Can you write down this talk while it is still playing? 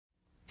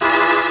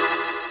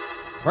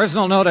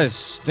Personal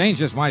notice.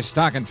 Danger's my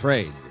stock and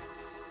trade.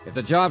 If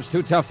the job's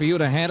too tough for you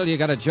to handle, you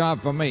got a job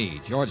for me,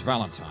 George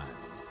Valentine.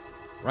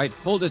 Write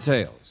full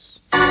details.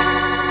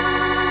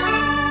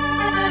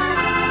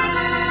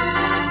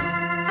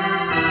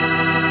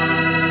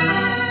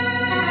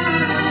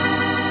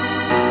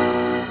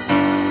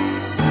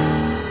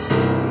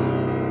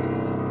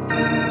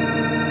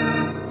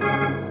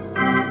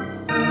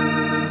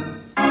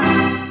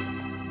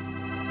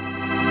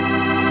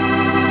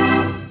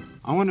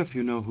 I wonder if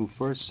you know who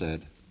first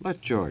said,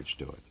 "Let George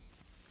do it."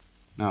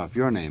 Now, if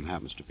your name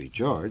happens to be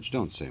George,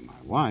 don't say my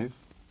wife,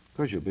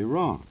 because you'll be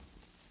wrong.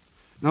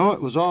 No,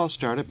 it was all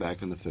started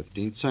back in the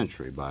 15th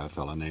century by a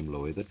fellow named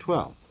Louis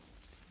XII,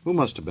 who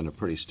must have been a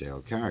pretty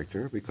stale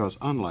character, because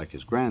unlike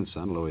his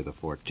grandson, Louis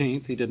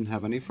XIV, he didn't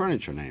have any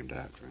furniture named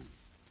after him.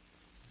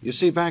 You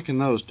see, back in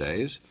those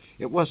days,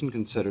 it wasn't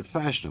considered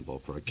fashionable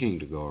for a king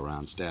to go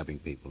around stabbing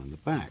people in the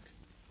back.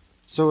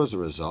 So as a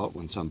result,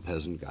 when some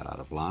peasant got out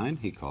of line,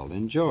 he called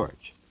in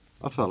George,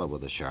 a fellow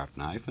with a sharp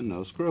knife and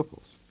no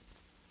scruples.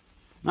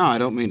 Now, I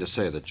don't mean to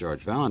say that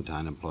George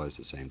Valentine employs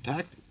the same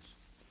tactics,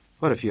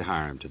 but if you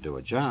hire him to do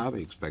a job,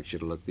 he expects you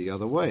to look the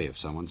other way if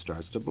someone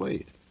starts to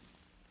bleed.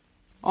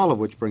 All of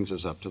which brings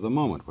us up to the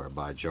moment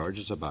whereby George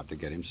is about to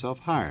get himself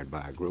hired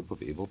by a group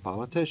of evil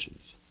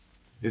politicians.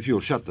 If you'll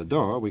shut the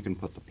door, we can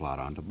put the plot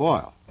on to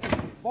boil.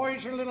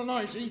 Boys are a little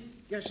noisy.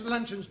 Guess the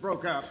luncheon's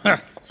broke up.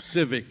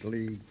 Civic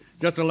League.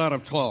 Just a lot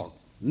of talk.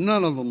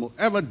 None of them will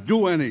ever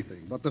do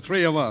anything, but the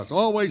three of us,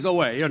 always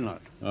away, you're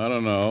not. I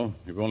don't know.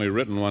 You've only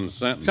written one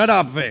sentence. Shut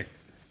up, Vic.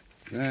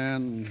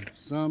 And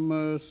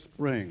Summer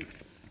Spring.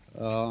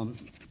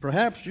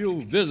 Perhaps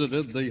you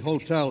visited the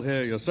hotel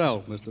here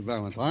yourself, Mr.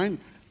 Valentine,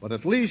 but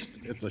at least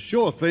it's a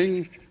sure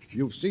thing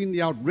you've seen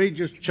the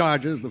outrageous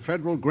charges the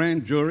federal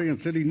grand jury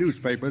and city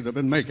newspapers have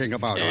been making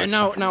about us.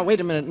 Now,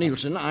 wait a minute,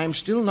 Nielsen. I'm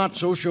still not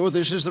so sure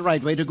this is the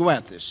right way to go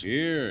at this.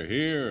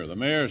 Here, the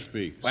mayor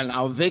speaks. Well,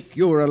 now, Vic,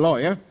 you're a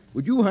lawyer.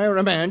 Would you hire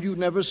a man you'd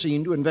never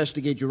seen to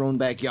investigate your own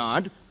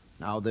backyard?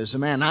 Now, there's a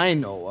man I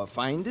know, a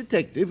fine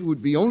detective, who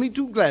would be only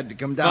too glad to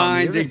come down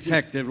here. Fine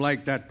detective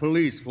like that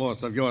police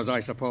force of yours, I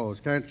suppose.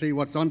 Can't see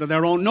what's under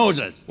their own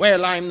noses.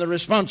 Well, I'm the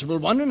responsible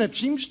one, and it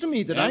seems to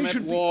me that I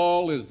should be...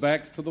 Wall, his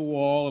back's to the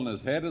wall, and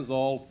his head is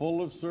all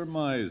full of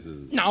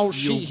surmises. Now,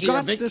 see You've here,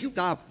 got Vic... to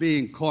stop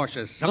being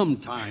cautious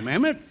sometime,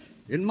 Emmett.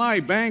 In my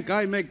bank,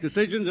 I make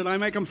decisions, and I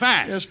make them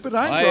fast. Yes, but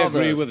I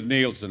agree with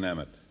Nielsen,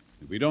 Emmett.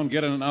 If we don't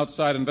get an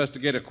outside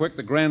investigator quick,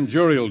 the grand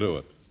jury will do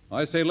it.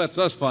 I say let's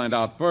us find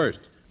out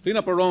first. Clean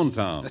up our own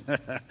town.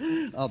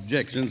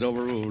 Objections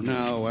overruled.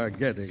 Now we're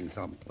getting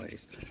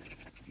someplace.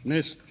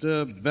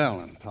 Mr.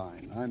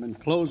 Valentine, I'm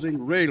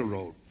enclosing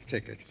railroad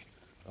tickets.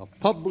 A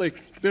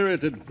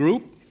public-spirited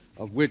group,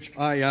 of which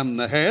I am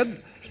the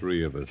head.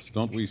 Three of us.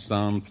 Don't we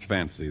sound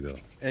fancy, though?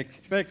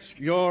 Expects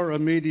your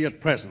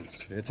immediate presence.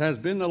 It has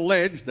been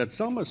alleged that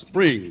Summer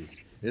Springs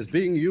is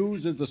being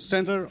used as the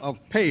center of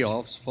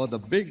payoffs for the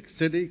big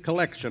city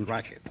collection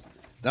rackets.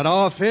 That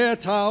our fair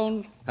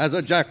town has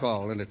a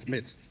jackal in its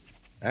midst.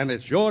 And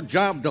it's your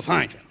job to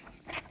find him.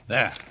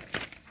 There.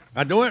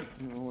 I do it?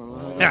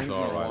 That's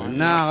all right.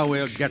 Now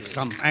we'll get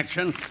some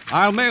action.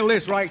 I'll mail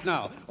this right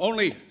now.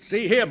 Only,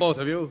 see here, both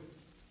of you.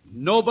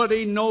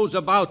 Nobody knows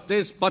about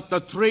this but the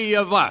three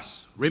of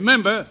us.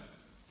 Remember,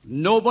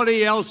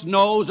 nobody else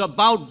knows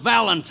about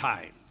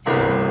Valentine.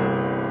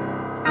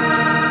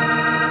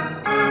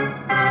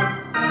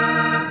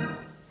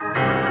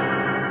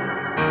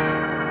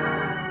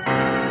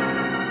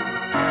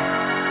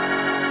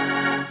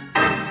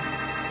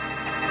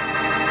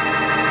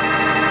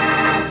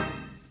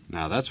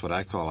 Now, that's what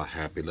I call a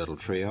happy little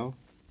trio.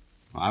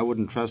 I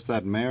wouldn't trust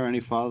that mayor any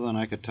farther than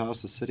I could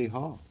toss the city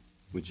hall,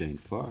 which ain't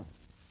far.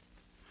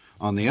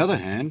 On the other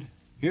hand,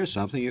 here's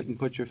something you can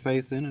put your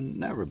faith in and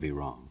never be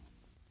wrong.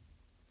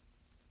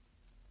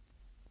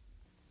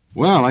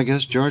 Well, I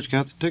guess George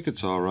got the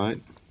tickets all right,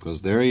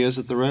 because there he is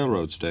at the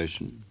railroad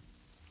station.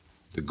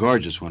 The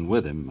gorgeous one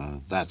with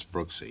him, that's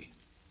Brooksie.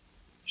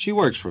 She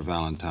works for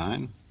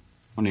Valentine,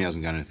 when he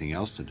hasn't got anything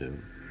else to do.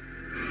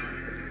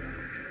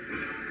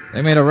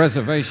 They made a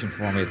reservation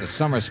for me at the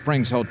Summer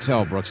Springs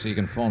Hotel, Brooksie. You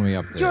can phone me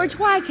up there. George,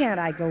 why can't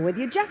I go with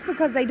you? Just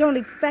because they don't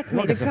expect me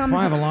Look, to it's come... a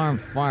five-alarm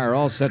fire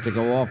all set to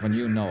go off, and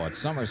you know it.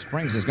 Summer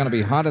Springs is going to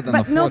be hotter than the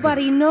 4th. But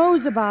nobody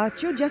knows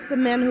about you, just the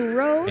men who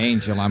rode.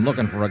 Angel, I'm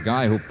looking for a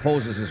guy who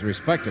poses as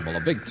respectable,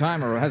 a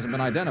big-timer who hasn't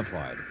been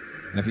identified.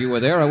 And if you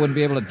were there, I wouldn't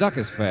be able to duck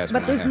as fast.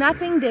 But there's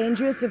nothing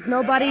dangerous if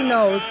nobody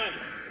knows.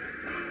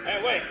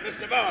 Hey, wait,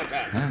 Mr.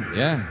 Valentine. Huh?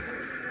 Yeah?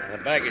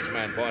 The baggage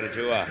man pointed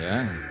you out.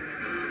 Yeah?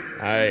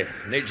 I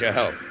need your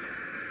help.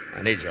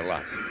 I need you a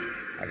lot.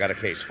 I got a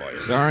case for you.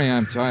 Sorry,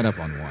 I'm tied up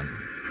on one.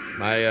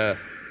 My,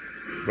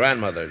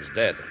 grandmother's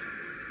dead.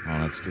 Oh,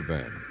 that's too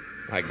bad.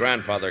 My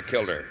grandfather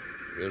killed her.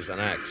 Used an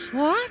axe.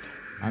 What?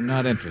 I'm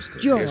not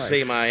interested. George. You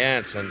see, my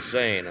aunt's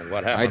insane, and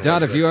what happened I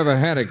doubt was if you ever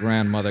had a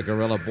grandmother,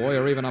 Gorilla Boy,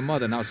 or even a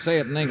mother. Now say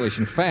it in English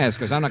and fast,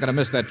 because I'm not going to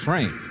miss that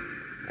train.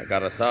 I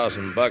got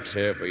 $1,000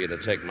 here for you to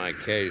take my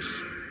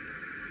case.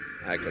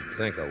 I could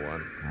think of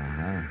one.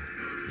 Uh-huh.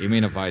 You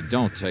mean if I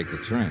don't take the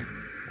train?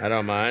 I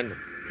don't mind.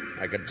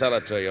 I could tell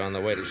it to you on the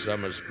way to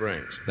Summer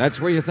Springs. That's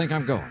where you think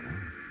I'm going, huh?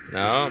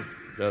 No,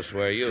 just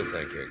where you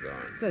think you're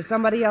going. So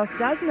somebody else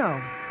does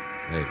know.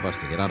 Hey,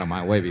 Buster, get out of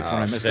my way before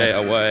I miss Stay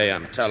that. away,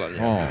 I'm telling you.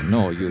 Oh,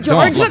 no, you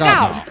George, don't. look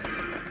out! Now.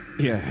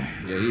 Yeah,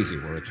 easy.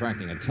 We're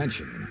attracting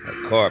attention. A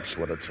corpse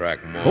would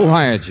attract more. Who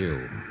hired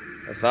you?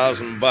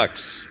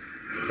 $1,000.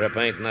 Trip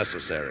ain't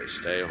necessary.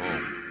 Stay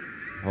home.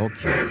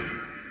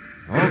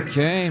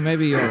 Okay,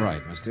 maybe you're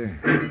right, mister.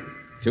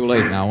 Too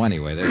late now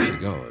anyway. There she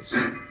goes.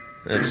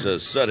 It's a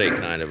sooty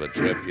kind of a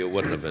trip. You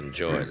wouldn't have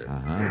enjoyed it.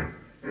 Uh-huh.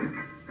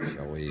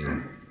 Shall we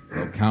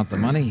go count the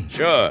money?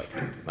 Sure.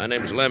 My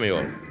name's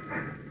Lemuel.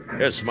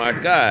 You're a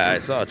smart guy. I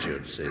thought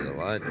you'd see the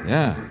light.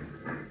 Yeah.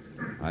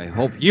 I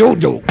hope you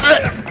do.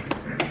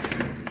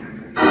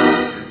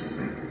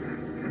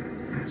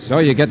 So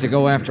you get to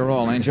go after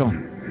all, Angel.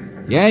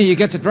 Yeah, you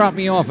get to drop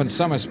me off in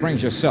Summer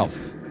Springs yourself.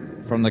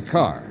 From the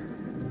car.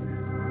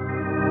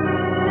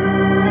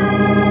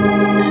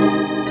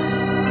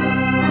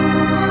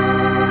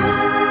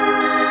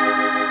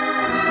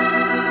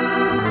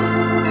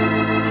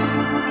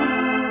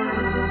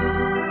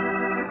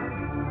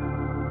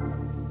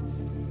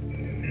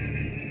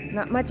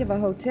 Not much of a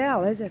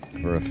hotel, is it?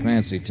 For a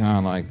fancy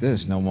town like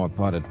this, no more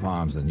potted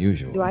palms than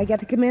usual. Do I get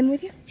to come in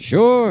with you?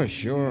 Sure.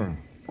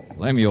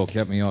 Lemuel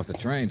kept me off the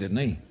train, didn't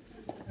he?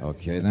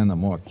 Okay, then the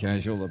more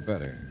casual, the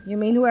better. You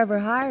mean whoever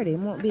hired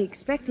him won't be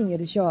expecting you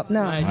to show up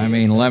now? I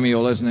mean,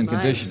 Lemuel isn't in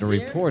condition to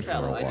report for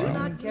a I do while.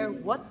 not care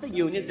what the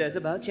union says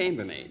about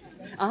chambermaids.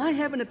 I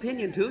have an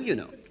opinion, too, you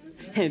know.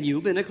 Have you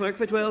been a clerk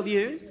for 12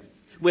 years?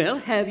 Well,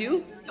 have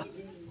you?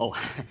 Oh,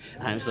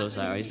 I'm so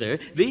sorry, sir.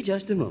 Be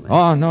just a moment.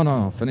 Oh,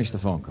 no. Finish the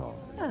phone call.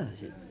 Oh,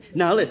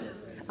 now, listen.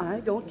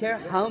 I don't care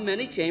how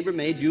many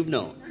chambermaids you've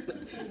known.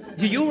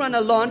 Do you run a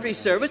laundry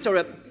service or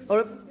a...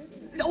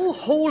 Oh,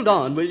 hold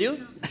on, will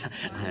you?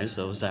 I'm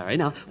so sorry.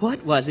 Now,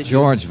 what was it?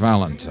 George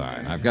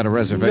Valentine. I've got a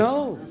reservation.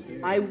 No,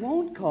 I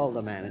won't call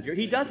the manager.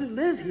 He doesn't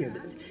live here.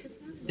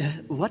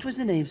 What was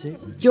the name, sir?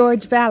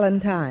 George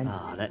Valentine.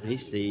 Ah, let me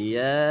see.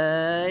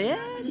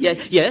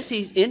 Yes,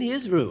 he's in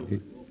his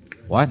room.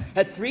 What?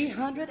 At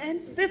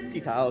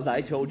 350 towels,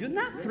 I told you,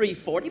 not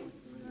 340.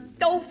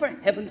 Oh, for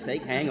heaven's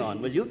sake, hang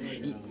on, will you?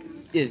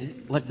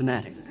 What's the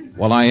matter?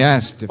 Well, I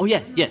asked if... Oh,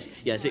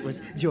 yes, it was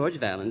George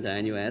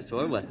Valentine you asked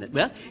for, wasn't it?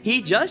 Well,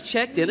 he just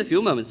checked in a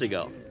few moments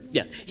ago.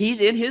 Yeah,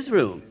 he's in his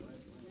room.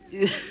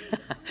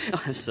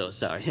 Oh, I'm so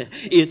sorry.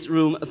 It's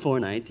room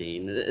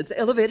 419. It's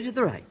elevated to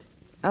the right.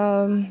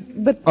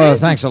 But... Oh,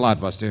 thanks a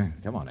lot, Buster.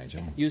 Come on,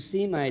 Angel. You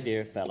see, my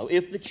dear fellow,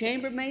 if the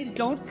chambermaids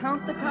don't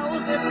count the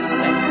towels, they're free.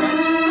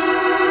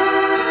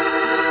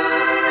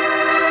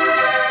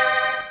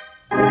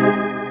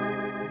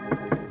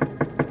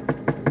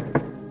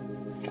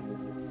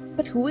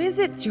 But who is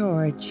it,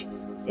 George?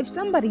 If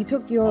somebody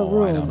took your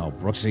room... I don't know,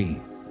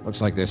 Brooksie. Looks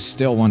like they're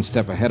still one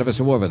step ahead of us,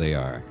 whoever they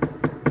are.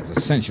 It's a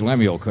cinch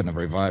Lemuel couldn't have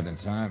revived in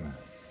time.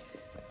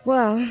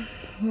 Well,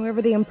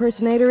 whoever the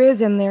impersonator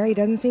is in there, he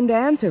doesn't seem to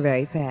answer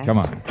very fast. Come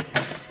on.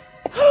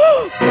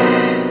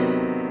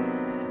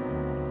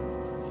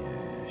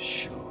 Yeah,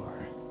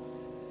 sure.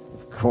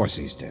 Of course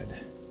he's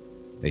dead.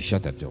 They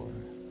shut that door.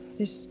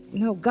 There's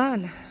no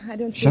gun. I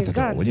don't see Shut a the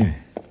gun. door, will you?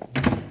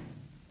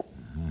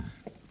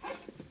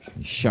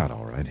 He's shot,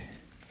 all right.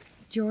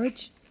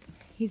 George,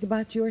 he's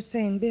about your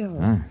same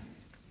build. Huh?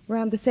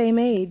 Around the same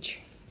age.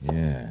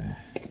 Yeah.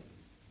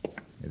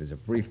 There's a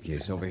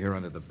briefcase over here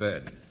under the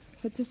bed.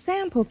 It's a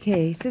sample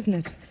case, isn't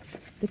it?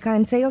 The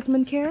kind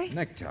salesmen carry?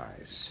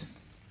 Neckties.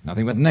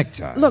 Nothing but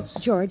neckties. Look,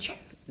 George,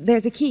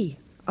 there's a key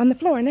on the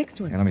floor next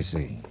to it. Here, let me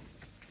see.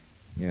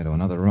 Yeah, to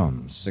another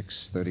room,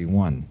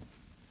 631.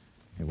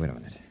 Hey, wait a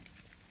minute.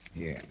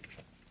 Here.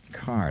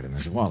 Card in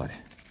his wallet.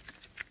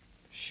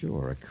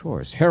 Sure, of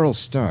course. Harold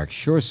Stark,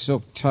 Sure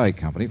Silk Tie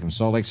Company from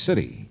Salt Lake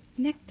City.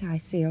 Necktie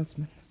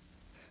salesman.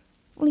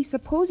 Only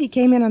suppose he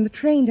came in on the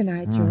train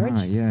tonight,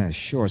 George. Yeah,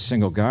 sure.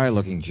 Single guy,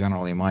 looking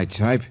generally my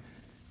type.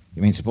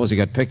 You mean suppose he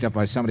got picked up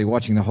by somebody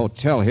watching the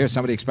hotel here,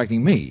 somebody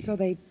expecting me? So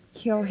they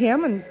kill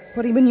him and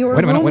put him in your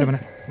Wait a room?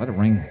 minute. Let it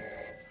ring.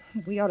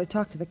 We ought to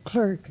talk to the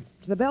clerk,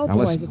 to the bellboys.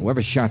 Now listen,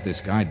 whoever shot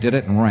this guy did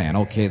it and ran.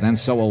 Okay, then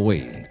so will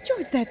we.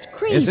 George, that's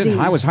crazy. Is it?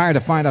 I was hired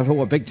to find out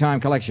who a big-time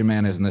collection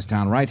man is in this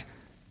town, right?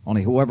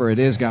 Only whoever it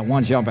is got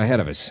one jump ahead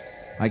of us.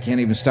 I can't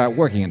even start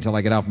working until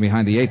I get out from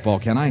behind the 8 ball,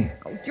 can I?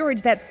 Oh,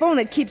 George, that phone,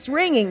 it keeps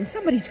ringing.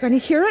 Somebody's going to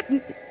hear it.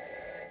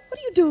 What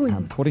are you doing?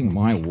 I'm putting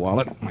my own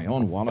wallet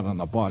on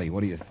the body.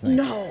 What do you think?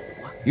 No.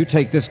 You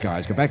take this,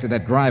 guys. Go back to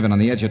that drive-in on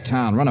the edge of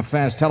town. Run a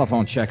fast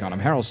telephone check on him.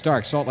 Harold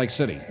Stark, Salt Lake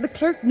City. The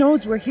clerk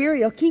knows we're here.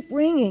 He'll keep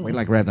ringing. Wait till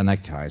I grab the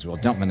neckties. We'll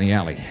dump them in the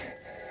alley.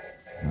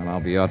 Well,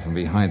 I'll be out from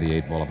behind the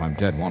 8 ball if I'm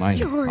dead, won't I?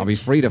 George. I'll be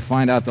free to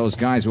find out those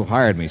guys who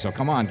hired me. So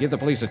come on, give the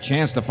police a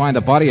chance to find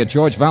the body of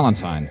George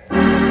Valentine.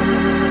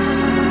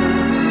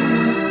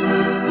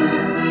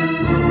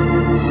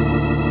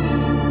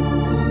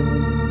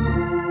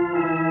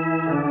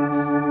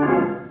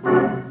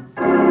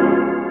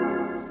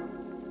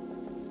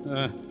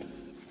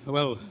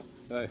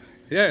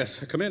 Yes,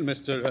 come in,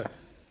 Mr.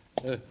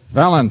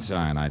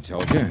 Valentine, I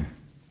told you.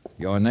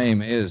 Your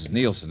name is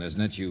Nielsen,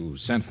 isn't it? You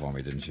sent for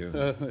me, didn't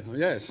you?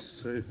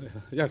 Yes.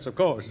 Yes, of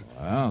course.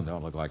 Well,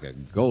 don't look like a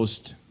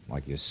ghost,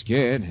 like you're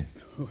scared.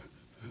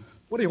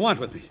 What do you want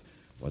with me?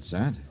 What's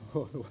that?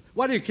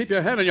 Why do you keep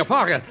your hand in your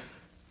pocket?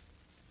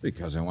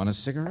 Because I want a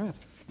cigarette.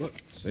 Look,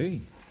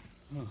 see?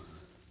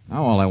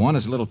 Now all I want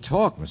is a little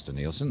talk, Mr.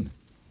 Nielsen.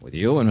 With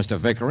you and Mr.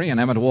 Vickery and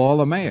Emmett Wall,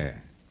 the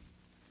mayor.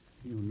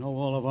 You know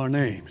all of our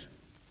names.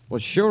 Well,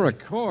 sure, of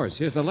course.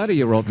 Here's the letter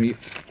you wrote me.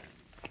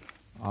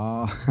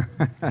 Oh,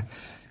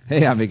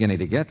 hey, I'm beginning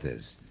to get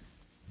this.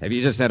 Have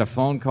you just had a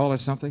phone call or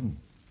something?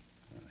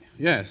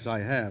 Yes, I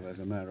have, as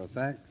a matter of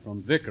fact,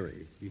 from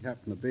Vickery. He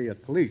happened to be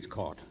at police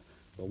court.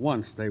 For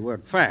once, they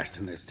work fast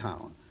in this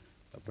town.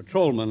 A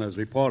patrolman has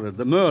reported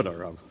the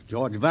murder of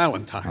George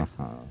Valentine.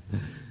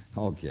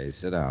 Okay,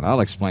 sit down. I'll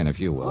explain if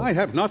you will. I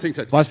have nothing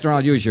to... Buster,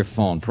 I'll use your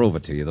phone. Prove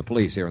it to you. The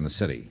police here in the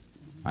city.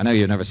 I know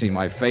you've never seen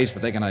my face,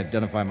 but they can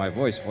identify my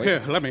voice for you.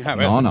 Here, let me have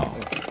it. No.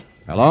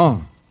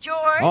 Hello?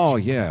 George? Oh,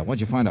 yeah.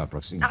 What'd you find out,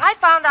 Brooksie? I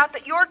found out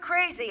that you're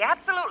crazy,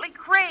 absolutely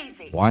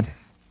crazy. What?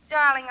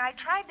 Darling, I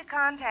tried to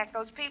contact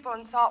those people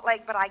in Salt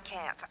Lake, but I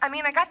can't. I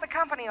mean, I got the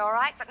company all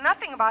right, but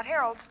nothing about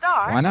Harold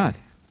Stark. Why not?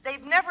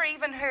 They've never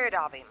even heard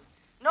of him.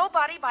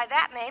 Nobody by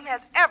that name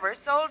has ever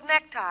sold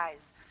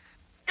neckties.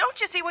 Don't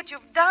you see what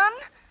you've done?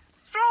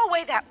 Throw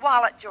away that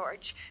wallet,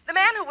 George. The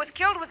man who was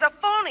killed was a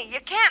phony. You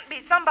can't be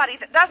somebody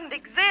that doesn't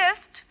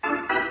exist.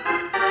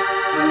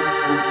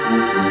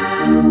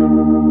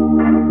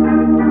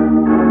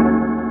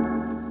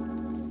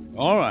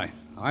 All right,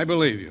 I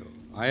believe you.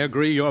 I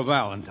agree you're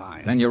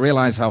Valentine. Then you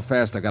realize how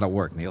fast I got to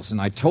work, Nielsen.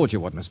 I told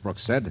you what Miss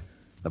Brooks said.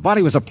 The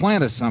body was a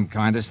plant of some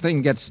kind. This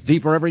thing gets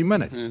deeper every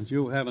minute. And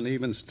you haven't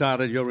even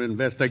started your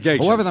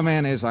investigation. Whoever the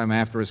man is I'm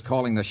after is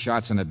calling the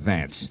shots in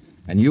advance.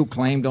 And you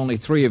claimed only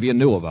 3 of you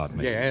knew about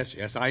me.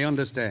 Yes, I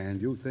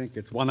understand. You think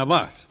it's one of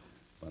us.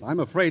 But I'm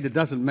afraid it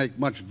doesn't make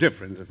much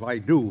difference if I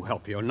do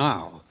help you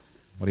now.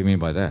 What do you mean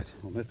by that?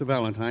 Well, Mr.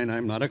 Valentine,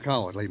 I'm not a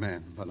cowardly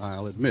man, but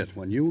I'll admit,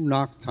 when you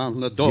knocked on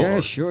the door... Yeah,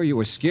 sure, you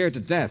were scared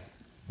to death.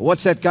 But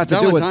what's that got to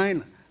do with...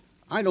 Valentine,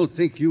 I don't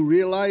think you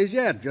realize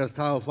yet just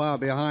how far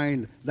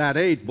behind that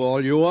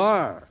 8-ball you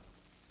are.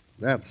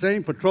 That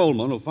same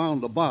patrolman who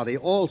found the body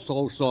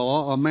also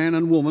saw a man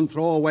and woman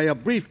throw away a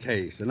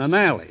briefcase in an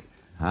alley.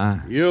 Huh?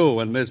 You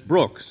and Miss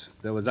Brooks.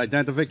 There was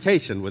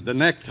identification with the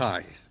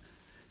neckties.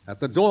 At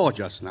the door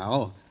just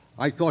now,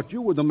 I thought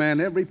you were the man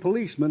every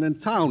policeman in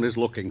town is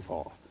looking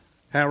for.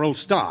 Harold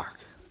Stark.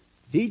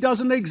 He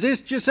doesn't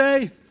exist, you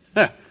say?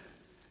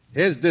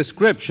 His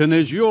description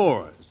is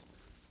yours.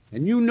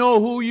 And you know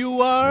who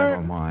you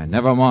are?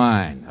 Never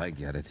mind. I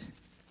get it.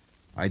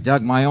 I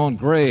dug my own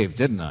grave,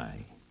 didn't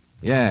I?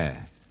 Yeah.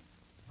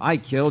 I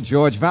killed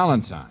George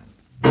Valentine.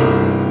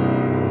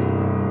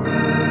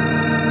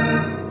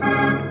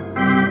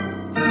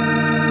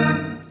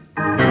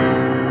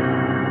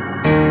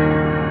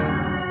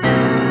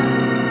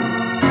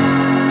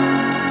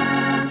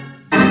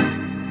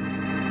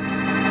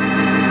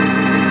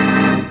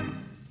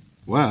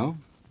 Well,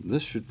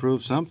 this should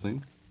prove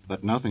something,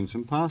 that nothing's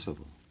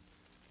impossible.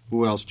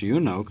 Who else do you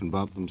know can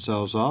bump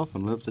themselves off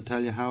and live to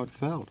tell you how it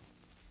felt?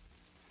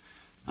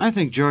 I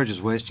think George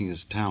is wasting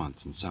his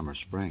talents in Summer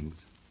Springs.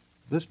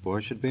 This boy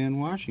should be in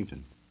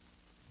Washington.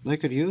 They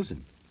could use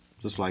him,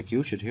 just like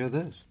you should hear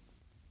this.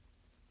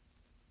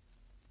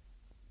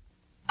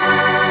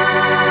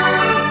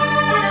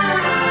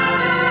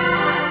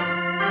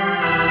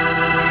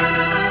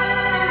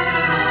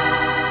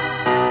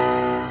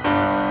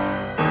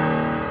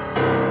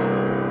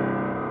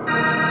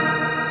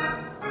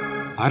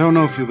 I don't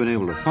know if you've been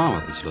able to follow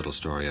this little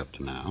story up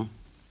to now,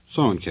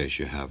 so in case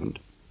you haven't,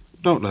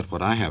 don't let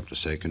what I have to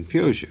say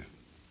confuse you,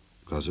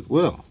 because it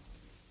will.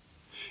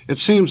 It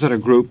seems that a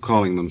group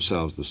calling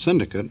themselves the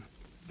Syndicate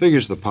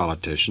figures the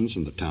politicians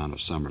in the town of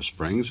Summer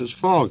Springs as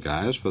fall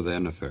guys for their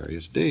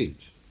nefarious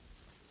deeds.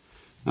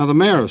 Now, the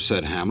mayor of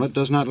said hamlet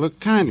does not look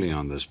kindly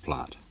on this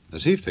plot,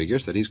 as he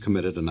figures that he's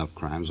committed enough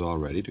crimes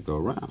already to go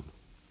round.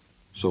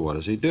 So what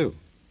does he do?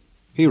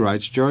 He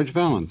writes George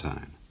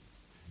Valentine.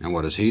 And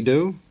what does he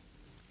do?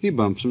 He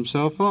bumps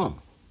himself off,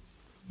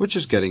 which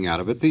is getting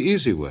out of it the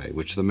easy way,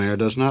 which the mayor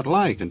does not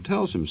like and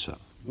tells himself.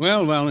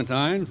 Well,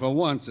 Valentine, for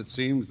once it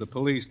seems the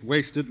police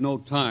wasted no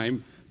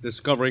time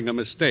discovering a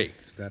mistake,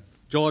 that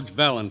George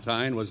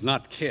Valentine was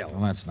not killed.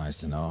 Well, that's nice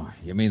to know.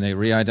 You mean they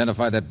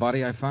re-identified that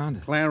body I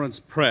found? Clarence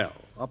Prell,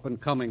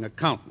 up-and-coming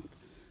accountant.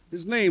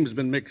 His name's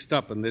been mixed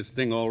up in this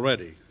thing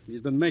already.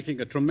 He's been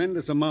making a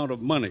tremendous amount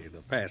of money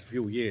the past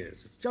few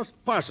years. It's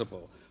just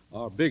possible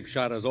our big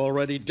shot is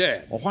already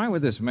dead. Well, why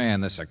would this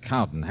man, this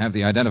accountant, have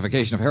the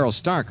identification of Harold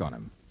Stark on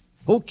him?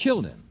 Who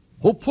killed him?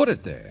 Who put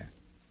it there?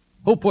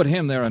 Who put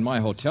him there in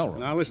my hotel room?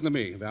 Now, listen to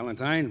me,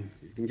 Valentine.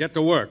 You can get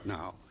to work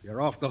now.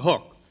 You're off the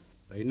hook.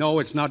 They know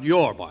it's not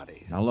your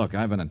body. Now, look,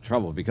 I've been in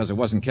trouble because it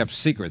wasn't kept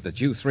secret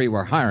that you 3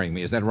 were hiring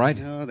me. Is that right?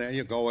 Oh, there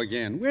you go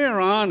again. We're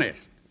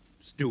honest.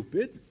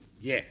 Stupid?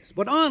 Yes,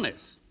 but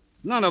honest.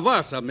 None of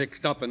us are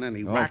mixed up in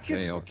any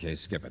rackets. Okay,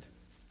 skip it.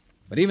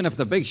 But even if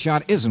the big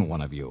shot isn't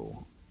one of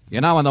you, you're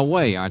now in the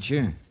way, aren't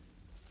you?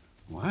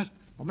 What?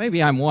 Well,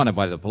 maybe I'm wanted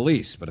by the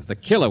police, but if the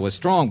killer with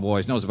Strong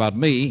Boys knows about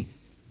me,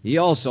 he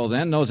also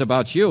then knows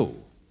about you.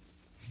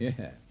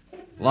 Yeah.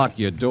 Lock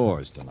your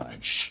doors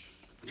tonight. Shh.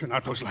 Turn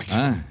out those lights.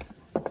 Huh?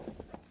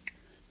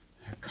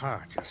 A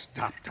car just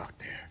stopped out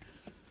there.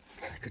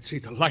 I could see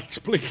the lights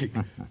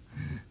blinking.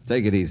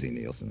 Take it easy,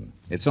 Nielsen.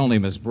 It's only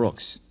Miss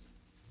Brooks.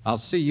 I'll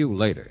see you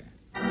later.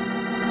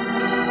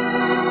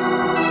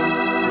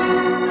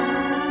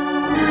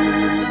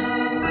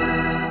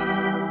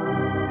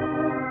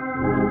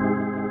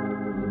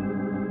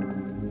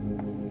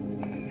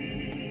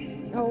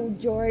 Oh,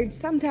 George,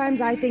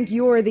 sometimes I think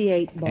you're the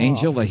 8 ball.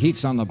 Angel, the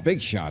heat's on the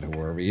big shot,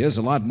 whoever he is,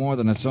 a lot more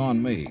than it's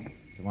on me.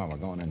 Come on, we're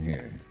going in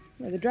here.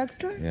 The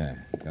drugstore? Yeah.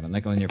 Got a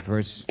nickel in your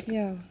purse?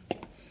 Yeah.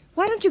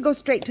 Why don't you go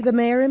straight to the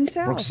mayor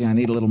himself? Brooksie, I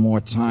need a little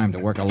more time to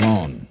work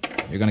alone.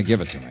 You're going to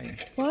give it to me.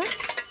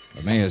 What?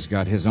 The mayor's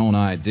got his own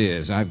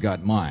ideas. I've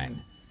got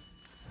mine.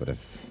 But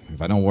if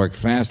I don't work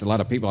fast, a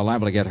lot of people are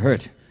liable to get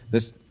hurt.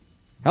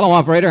 Hello,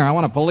 operator. I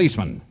want a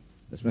policeman.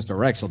 This Mr.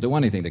 Rex will do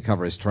anything to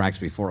cover his tracks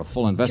before a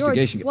full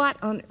investigation. George, what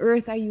on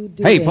earth are you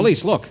doing? Hey,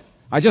 police, look.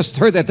 I just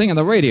heard that thing on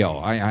the radio.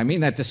 I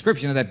mean that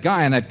description of that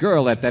guy and that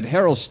girl, that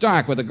Harold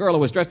Stark with the girl who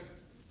was dressed...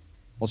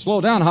 Well,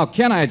 slow down. How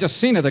can I? I just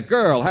seen her, the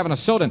girl, having a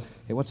soda.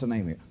 Hey, what's her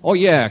name here? Oh,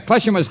 yeah,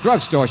 Kleshimer's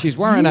drugstore. She's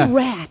wearing a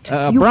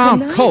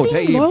brown coat.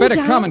 Hey, you better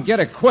come and get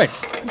her quick.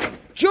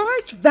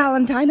 George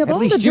Valentine, of all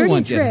the dirty tricks. At least you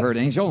won't get hurt,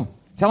 Angel.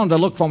 Tell him to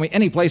look for me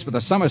any place but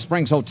the Summer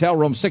Springs Hotel,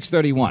 room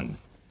 631.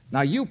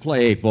 Now, you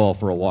play 8 ball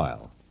for a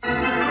while.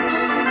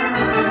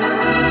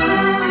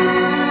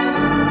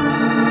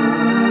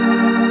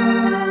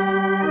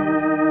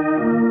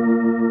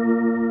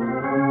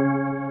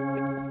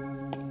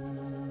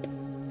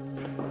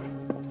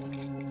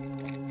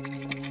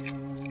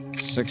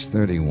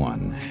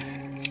 .631.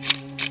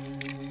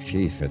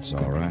 Key fits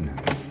all right.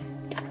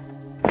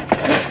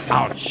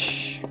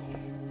 Ouch!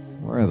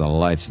 Where are the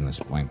lights in this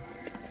plane?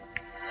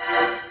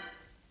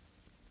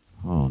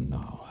 Oh,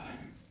 no.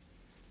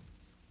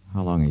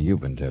 How long have you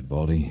been dead,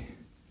 Baldy?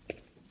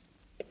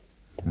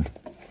 Huh.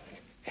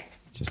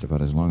 Just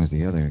about as long as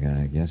the other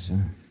guy, I guess, huh?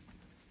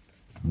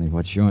 Only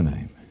what's your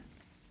name?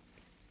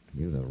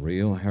 You the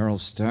real Harold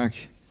Stark?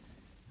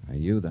 Are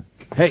you the...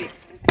 Hey!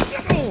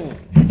 Oh!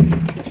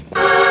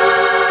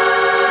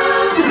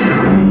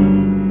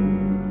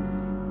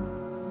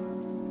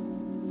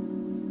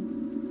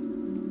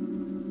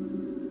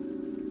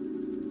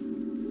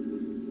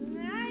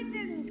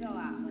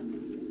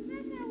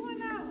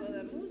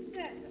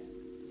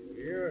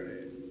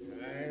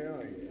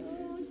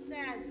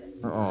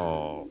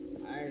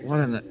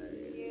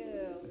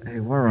 Hey,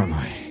 where am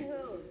I?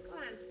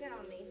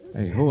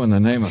 Hey, who in the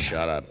name of...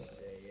 Shut up.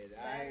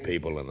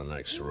 People in the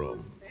next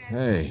room.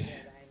 Hey.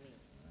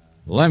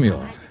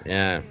 Lemuel.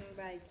 Yeah.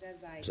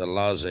 It's a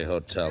lousy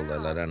hotel. They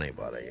let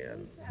anybody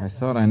in. I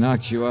thought I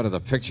knocked you out of the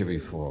picture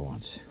before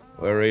once.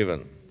 We're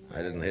even.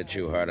 I didn't hit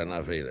you hard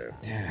enough either.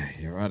 Yeah,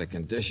 you're out of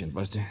condition,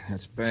 Buster.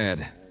 That's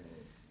bad.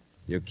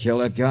 You kill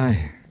that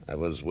guy? I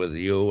was with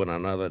you and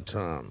another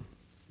Tom.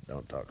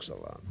 Don't talk so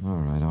loud.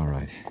 All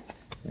right.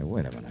 Hey,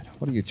 wait a minute.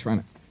 What are you trying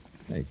to...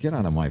 Hey, get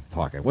out of my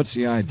pocket. What's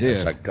the idea?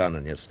 There's a gun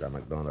in your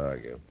stomach. Don't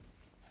argue.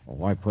 Well,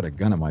 why put a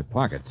gun in my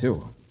pocket,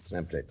 too? It's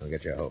empty. Don't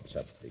get your hopes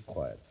up. Be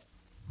quiet.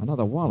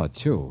 Another wallet,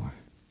 too.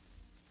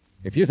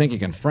 If you think you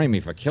can frame me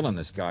for killing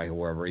this guy,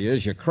 whoever he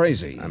is, you're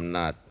crazy. I'm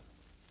not.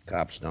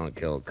 Cops don't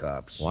kill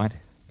cops. What?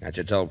 Can't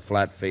you tell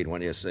Flatfeet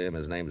when you see him?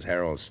 His name's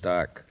Harold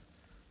Stark.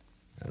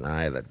 An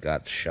eye that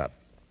got shut.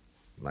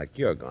 Like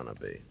you're gonna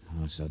be.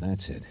 Oh, so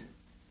that's it.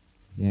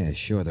 Yeah,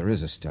 sure, there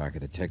is a Stark, a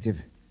detective.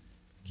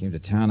 Came to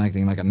town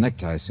acting like a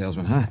necktie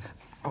salesman, huh?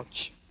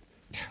 Ouch.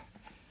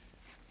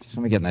 Just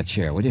let me get in that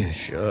chair, will you?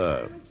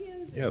 Sure.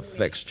 You're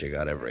fixed. You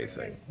got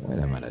everything. Wait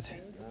a minute.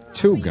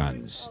 2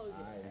 guns.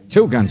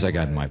 2 guns I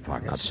got in my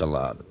pockets. Not so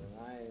loud.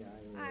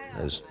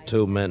 There's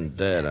 2 men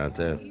dead, aren't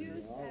there?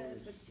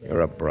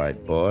 You're a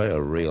bright boy,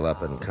 a real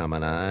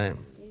up-and-coming eye.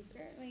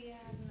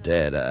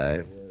 Dead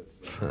eye.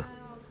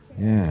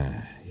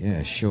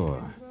 Yeah,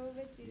 sure.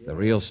 The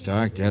real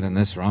Stark dead in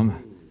this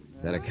room.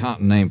 That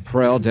accountant named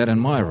Prell dead in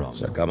my room.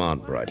 So come on,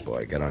 bright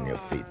boy. Get on your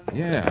feet.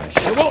 Yeah,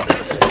 sure.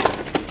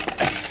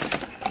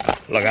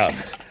 Look out.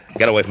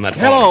 Get away from that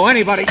phone. Hello,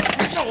 anybody?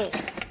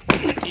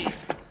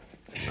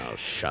 Now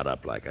shut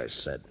up, like I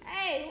said.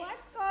 Hey,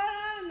 what's going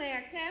on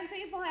there? Can't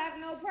people have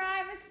no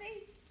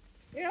privacy?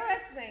 You're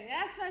listening.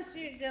 That's what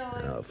you're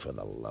doing. Oh, for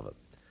the love of it.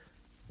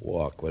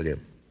 Walk, will you?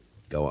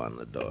 Go on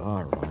the door.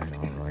 All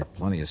right.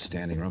 Plenty of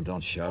standing room.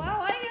 Don't shove. Well,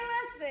 what are you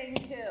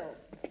listening to?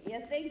 You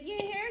think you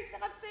hear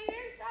something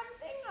or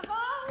something? Of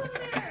all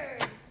the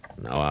nerves.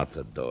 Now out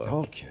the door.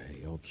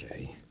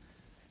 Okay.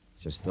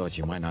 Just thought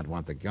you might not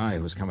want the guy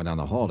who's coming down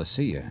the hall to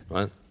see you.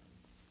 What?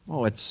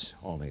 Oh, it's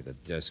only the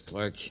desk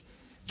clerk.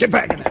 Get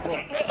back in there.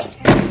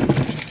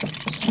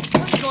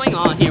 What's going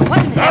on here?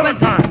 What in heaven's...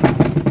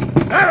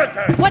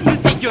 Valentine! What do you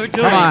think you're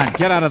doing? Come on,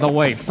 get out of the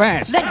way,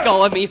 fast. Let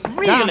go of me,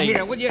 really. Down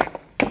here, will you?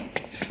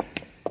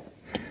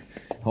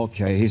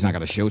 Okay, he's not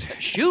going to shoot.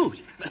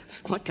 Shoot?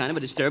 What kind of a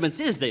disturbance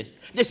is this?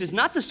 This is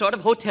not the sort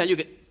of hotel you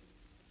get...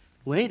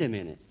 Wait a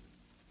minute.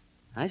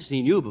 I've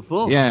seen you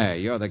before. Yeah,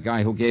 you're the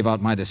guy who gave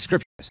out my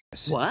description.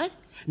 What?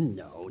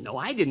 No,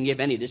 I didn't give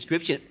any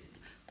description.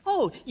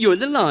 Oh, you're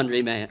the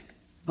laundry man.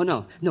 Oh,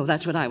 no,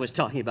 that's what I was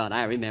talking about.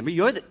 I remember.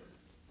 You're the...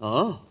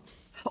 Oh.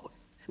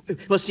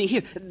 Well, see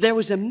here, there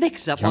was a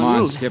mix-up Come on on,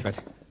 room. skip it.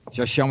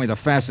 Just show me the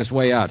fastest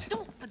way out.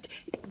 Don't, but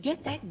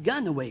get that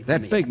gun away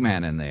from me. That big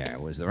man in there,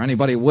 was there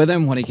anybody with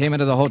him when he came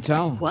into the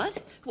hotel? What?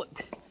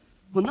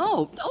 Well,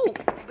 no. Oh,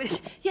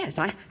 yes,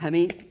 I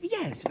mean,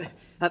 yes.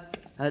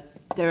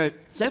 There are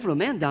several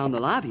men down the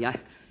lobby.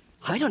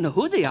 I don't know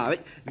who they are.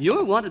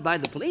 You're wanted by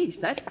the police.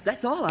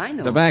 That's all I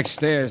know. The back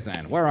stairs,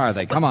 then. Where are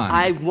they? Come on.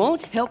 I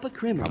won't help a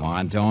criminal. Come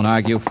on, don't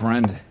argue,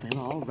 friend.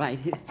 Well, all right.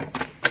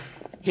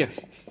 Here,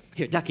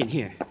 duck in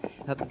here.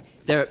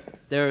 There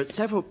are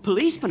several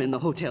policemen in the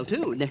hotel,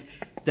 too.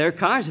 There are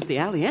cars at the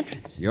alley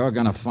entrance. You're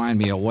going to find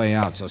me a way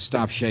out, so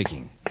stop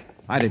shaking.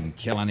 I didn't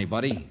kill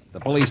anybody. The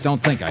police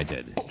don't think I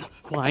did.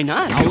 Why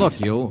not? Now, look,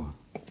 you.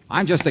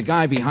 I'm just a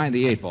guy behind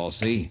the 8-ball,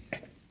 see?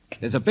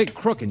 There's a big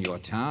crook in your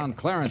town,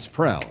 Clarence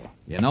Prell.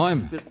 You know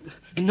him?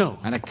 No.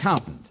 An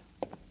accountant.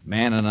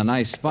 Man in a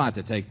nice spot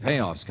to take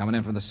payoffs coming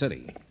in from the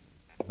city.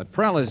 But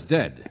Prell is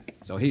dead,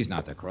 so he's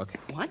not the crook.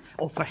 What?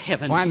 Oh, for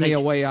heaven's sake. Find me a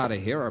way out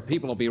of here, or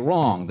people will be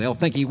wrong. They'll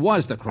think he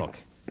was the crook.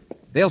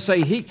 They'll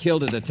say he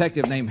killed a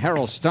detective named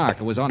Harold Stark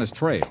who was on his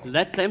trail.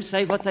 Let them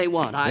say what they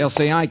want. They'll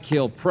say I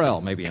killed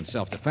Prell, maybe in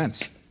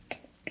self-defense.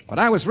 But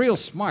I was real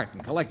smart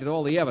and collected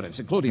all the evidence,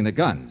 including the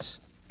guns.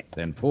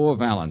 Then poor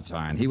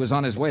Valentine, he was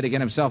on his way to get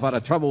himself out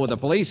of trouble with the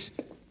police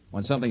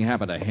when something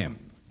happened to him.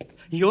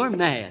 You're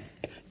mad.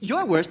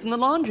 You're worse than the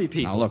laundry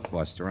people. Now, look,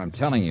 Buster, I'm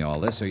telling you all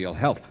this so you'll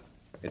help.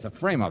 It's a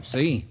frame-up,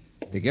 see?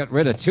 To get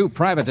rid of 2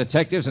 private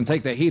detectives and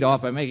take the heat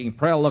off by making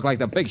Prell look like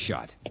the big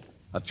shot.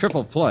 A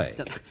triple play.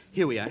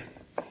 Here we are.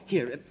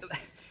 Here,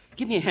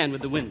 give me a hand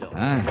with the window.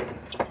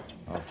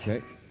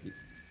 Okay.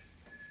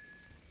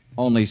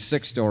 Only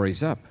 6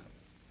 stories up.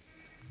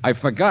 I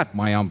forgot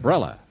my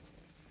umbrella.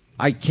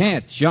 I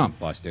can't jump,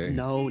 Buster.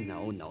 No.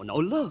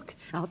 Look,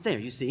 out there,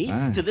 you see?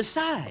 To the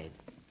side.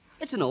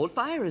 It's an old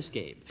fire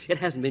escape. It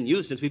hasn't been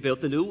used since we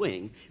built the new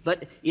wing,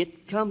 but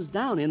it comes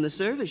down in the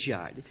service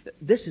yard.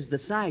 This is the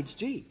side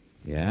street.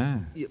 Yeah?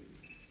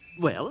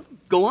 Well,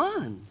 go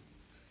on.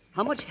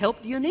 How much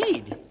help do you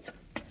need?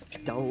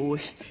 Oh,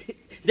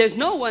 there's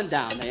no one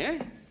down there.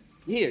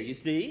 Here, you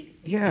see?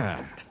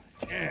 Yeah,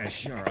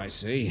 sure, I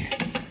see.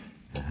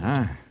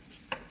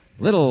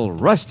 Little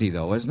rusty,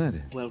 though, isn't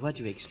it? Well, what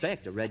do you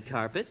expect, a red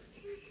carpet?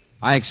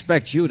 I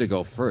expect you to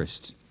go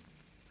first.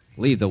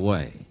 Lead the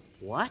way.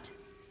 What?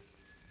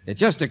 It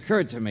just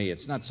occurred to me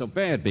it's not so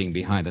bad being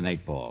behind an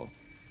 8-ball,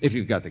 if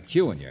you've got the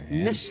cue in your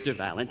hand. Mr.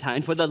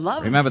 Valentine, for the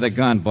love... Remember the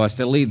gun,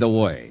 Buster. Lead the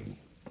way.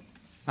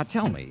 Now,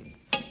 tell me,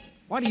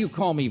 why do you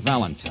call me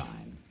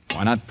Valentine?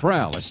 Why not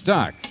Prell or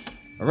Stark?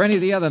 Or any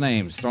of the other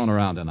names thrown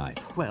around tonight?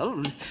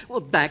 Well,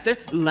 back there,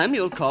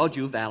 Lemuel called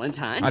you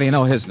Valentine. How do you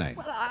know his name?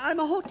 Well, I'm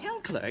a hotel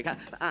clerk.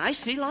 I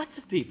see lots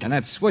of people. And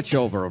that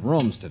switchover of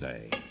rooms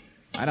today.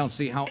 I don't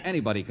see how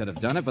anybody could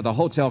have done it but the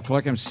hotel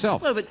clerk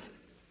himself. Well, but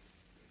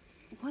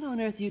what on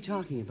earth are you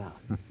talking about?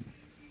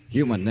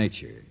 Human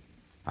nature.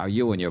 How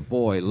you and your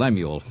boy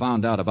Lemuel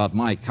found out about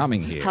my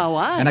coming here. How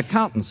I? An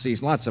accountant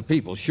sees lots of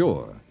people,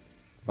 sure.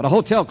 But a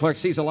hotel clerk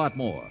sees a lot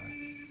more.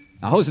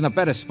 Now, who's in a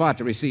better spot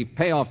to receive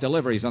payoff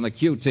deliveries on the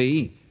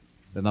QT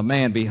than the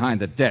man behind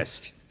the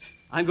desk?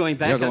 I'm going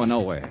back. You're going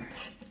nowhere.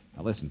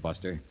 Now, listen,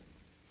 Buster.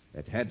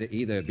 It had to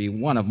either be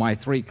one of my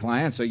 3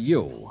 clients or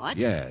you. What?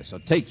 Yeah, so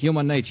take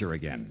human nature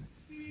again.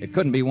 It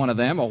couldn't be one of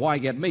them, or why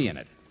get me in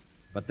it?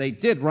 But they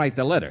did write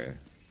the letter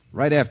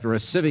right after a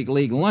Civic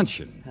League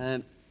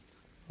luncheon.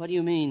 What do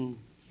you mean,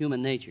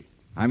 human nature?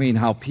 I mean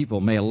how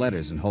people mail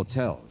letters in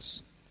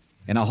hotels.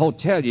 In a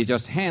hotel, you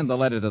just hand the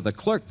letter to the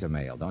clerk to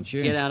mail, don't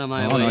you? Get out of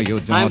my way. No, you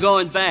don't. I'm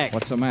going back.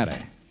 What's the matter?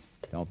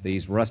 Don't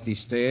these rusty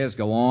stairs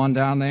go on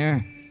down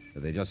there? Do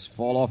they just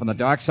fall off in the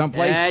dark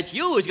someplace? That's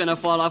you who's going to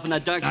fall off in the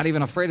dark. Not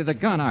even afraid of the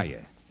gun, are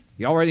you?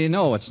 You already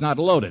know it's not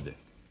loaded.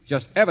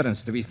 Just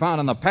evidence to be found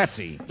on the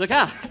patsy. Look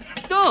out.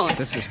 Don't.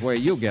 This is where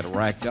you get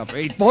racked up,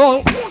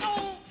 8-ball.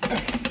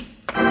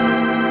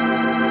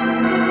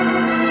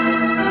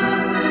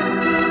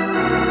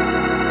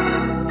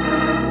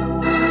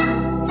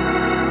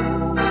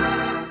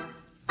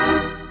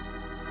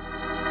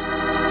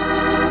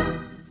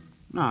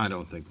 No, I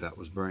don't think that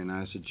was very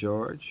nice of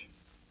George.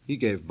 He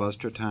gave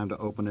Buster time to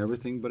open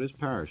everything but his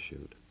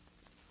parachute.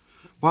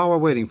 While we're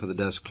waiting for the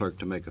desk clerk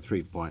to make a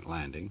 3-point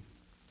landing,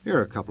 here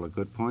are a couple of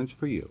good points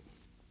for you.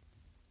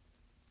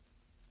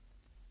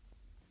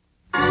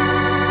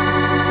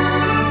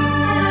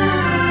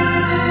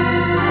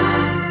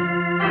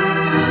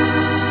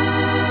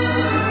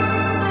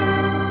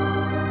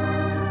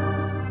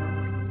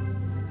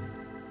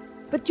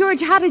 But,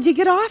 George, how did you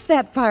get off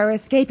that fire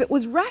escape? It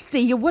was rusty.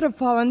 You would have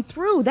fallen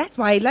through. That's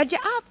why he led you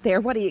out there.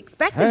 What he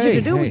expected you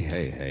to do was...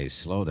 Hey,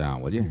 slow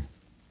down, will you?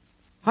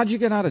 How'd you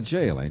get out of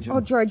jail, Angel?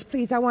 Oh, George,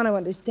 please, I want to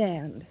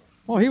understand.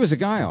 Oh, he was a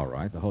guy, all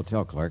right, the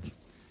hotel clerk.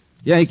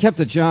 Yeah, he kept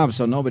the job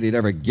so nobody'd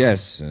ever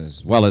guess,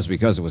 as well as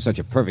because it was such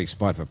a perfect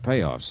spot for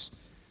payoffs.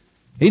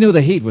 He knew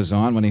the heat was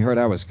on when he heard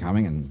I was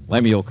coming, and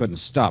Lemuel couldn't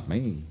stop me.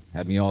 He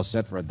had me all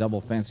set for a double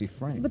fancy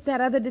frame. But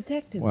that other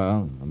detective.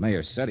 Well, the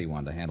mayor said he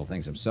wanted to handle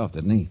things himself,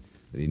 didn't he?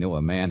 That he knew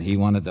a man he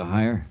wanted to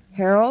hire?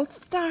 Harold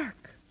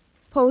Stark,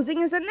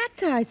 posing as a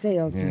necktie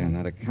salesman. Yeah, and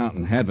that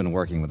accountant had been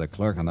working with a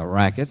clerk on the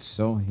rackets,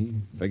 so he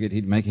figured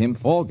he'd make him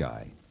fall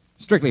guy.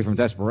 Strictly from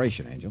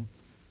desperation, Angel.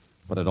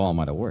 But it all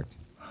might have worked.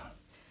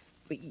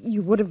 But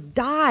you would have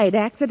died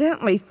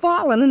accidentally,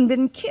 fallen and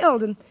been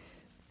killed, and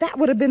that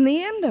would have been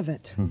the end of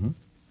it. Mm-hmm.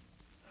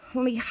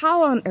 Only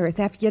how on earth,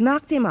 after you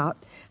knocked him out,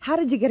 how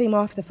did you get him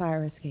off the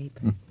fire escape?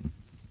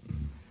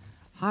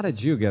 How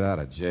did you get out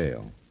of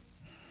jail?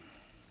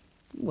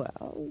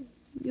 Well,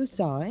 you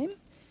saw him.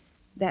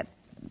 That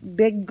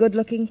big,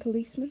 good-looking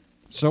policeman.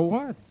 So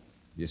what?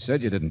 You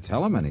said you didn't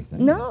tell him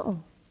anything.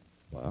 No.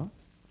 Well?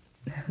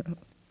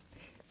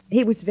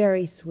 He was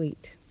very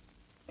sweet.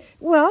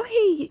 Well,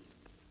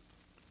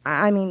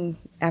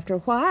 after a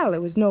while,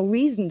 there was no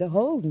reason to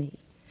hold me.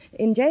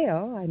 In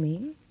jail, I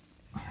mean.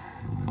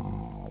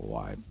 Oh,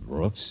 why,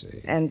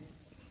 Brooksie. And,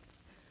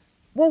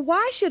 well,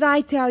 why should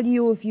I tell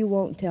you if you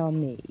won't tell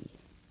me?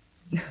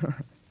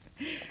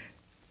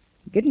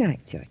 Good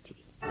night, Georgie.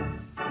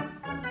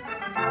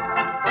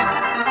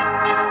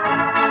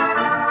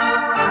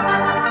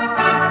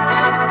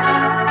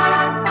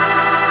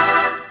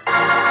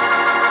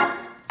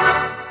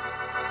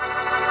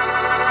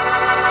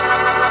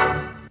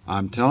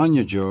 I'm telling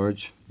you,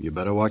 George, you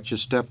better watch your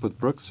step with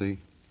Brooksie.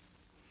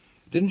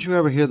 Didn't you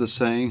ever hear the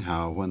saying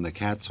how when the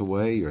cat's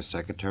away, your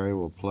secretary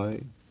will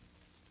play?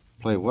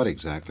 Play what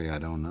exactly, I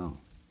don't know.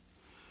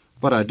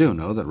 But I do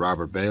know that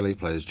Robert Bailey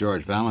plays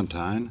George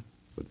Valentine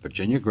with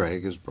Virginia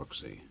Gregg as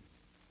Brooksie.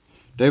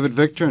 David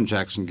Victor and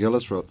Jackson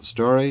Gillis wrote the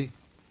story,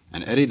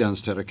 and Eddie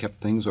Dunstetter kept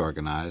things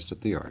organized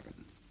at the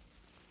organ.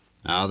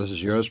 Now this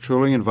is yours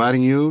truly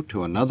inviting you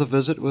to another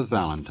visit with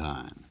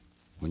Valentine,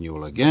 when you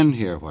will again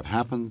hear what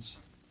happens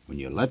when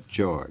you let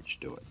George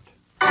do it.